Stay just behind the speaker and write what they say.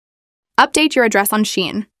Update your address on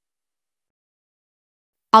Shein.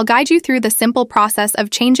 I'll guide you through the simple process of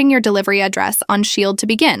changing your delivery address on Shein to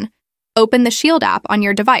begin. Open the Shein app on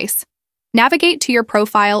your device. Navigate to your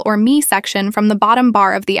Profile or Me section from the bottom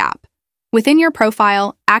bar of the app. Within your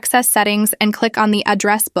profile, access Settings and click on the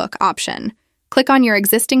Address Book option. Click on your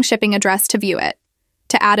existing shipping address to view it.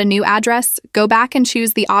 To add a new address, go back and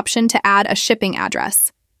choose the option to add a shipping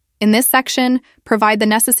address. In this section, provide the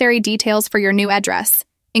necessary details for your new address,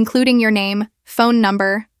 including your name, phone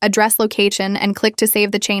number, address location, and click to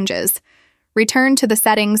save the changes. Return to the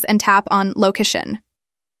settings and tap on Location.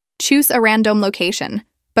 Choose a random location,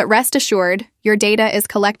 but rest assured, your data is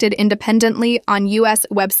collected independently on US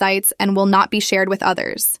websites and will not be shared with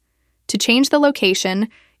others. To change the location,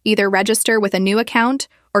 either register with a new account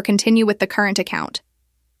or continue with the current account.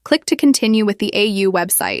 Click to continue with the AU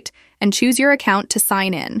website and choose your account to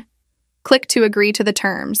sign in. Click to agree to the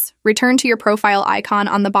terms. Return to your profile icon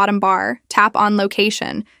on the bottom bar, tap on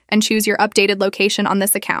Location, and choose your updated location on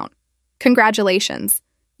this account. Congratulations!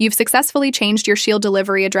 You've successfully changed your Shein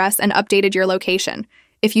delivery address and updated your location.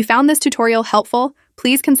 If you found this tutorial helpful,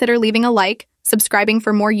 please consider leaving a like, subscribing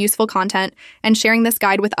for more useful content, and sharing this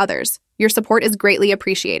guide with others. Your support is greatly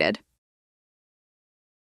appreciated.